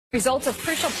Results of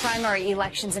crucial primary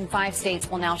elections in 5 states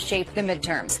will now shape the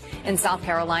midterms. In South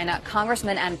Carolina,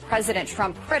 Congressman and President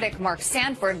Trump critic Mark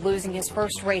Sanford losing his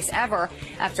first race ever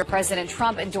after President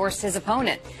Trump endorsed his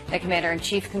opponent. The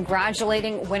commander-in-chief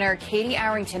congratulating winner Katie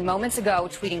Arrington moments ago,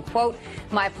 tweeting, quote,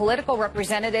 "My political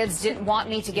representatives didn't want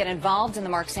me to get involved in the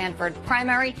Mark Sanford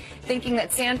primary, thinking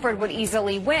that Sanford would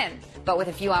easily win. But with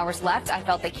a few hours left, I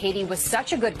felt that Katie was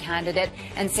such a good candidate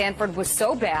and Sanford was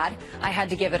so bad, I had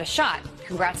to give it a shot.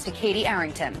 Congrats to Katie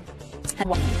Arrington."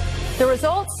 The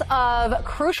results of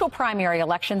crucial primary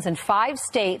elections in 5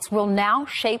 states will now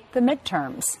shape the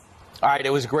midterms. All right,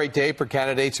 it was a great day for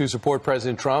candidates who support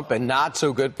President Trump and not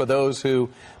so good for those who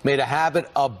made a habit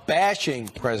of bashing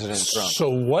President Trump. So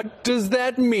what does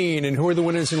that mean? And who are the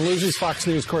winners and losers? Fox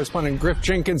News correspondent Griff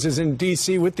Jenkins is in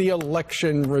D.C. with the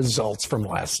election results from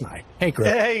last night. Hey,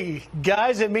 Griff. Hey,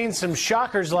 guys, it means some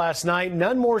shockers last night,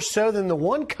 none more so than the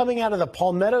one coming out of the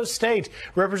Palmetto State.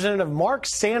 Representative Mark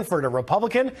Sanford, a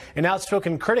Republican and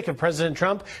outspoken critic of President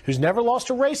Trump, who's never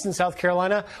lost a race in South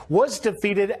Carolina, was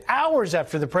defeated hours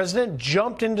after the president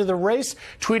jumped into the race,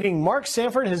 tweeting, "Mark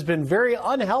Sanford has been very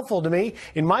unhelpful to me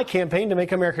in my campaign to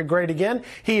make America great again.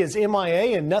 He is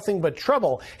MIA and nothing but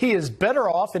trouble. He is better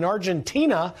off in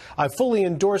Argentina. I fully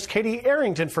endorse Katie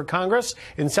Arrington for Congress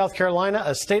in South Carolina,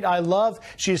 a state I love.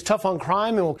 She is tough on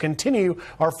crime and will continue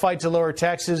our fight to lower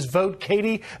taxes. Vote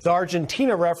Katie." The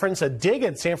Argentina reference, a dig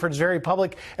at Sanford's very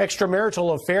public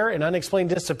extramarital affair and unexplained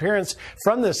disappearance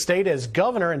from the state as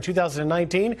governor in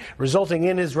 2019, resulting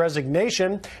in his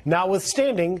resignation.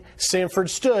 Notwithstanding,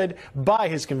 Sanford stood by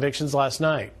his convictions last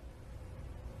night.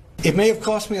 It may have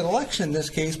cost me an election in this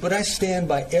case, but I stand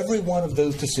by every one of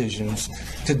those decisions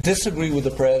to disagree with the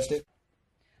president.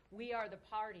 We are the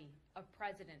party of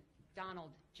President Donald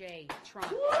J.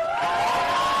 Trump. Oh,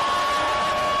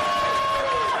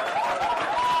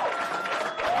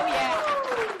 yeah.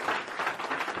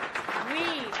 We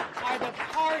are the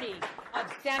party of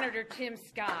Senator Tim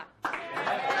Scott.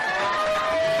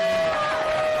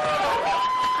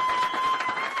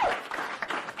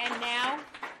 And now,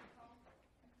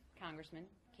 Congressman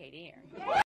Katie Arrington.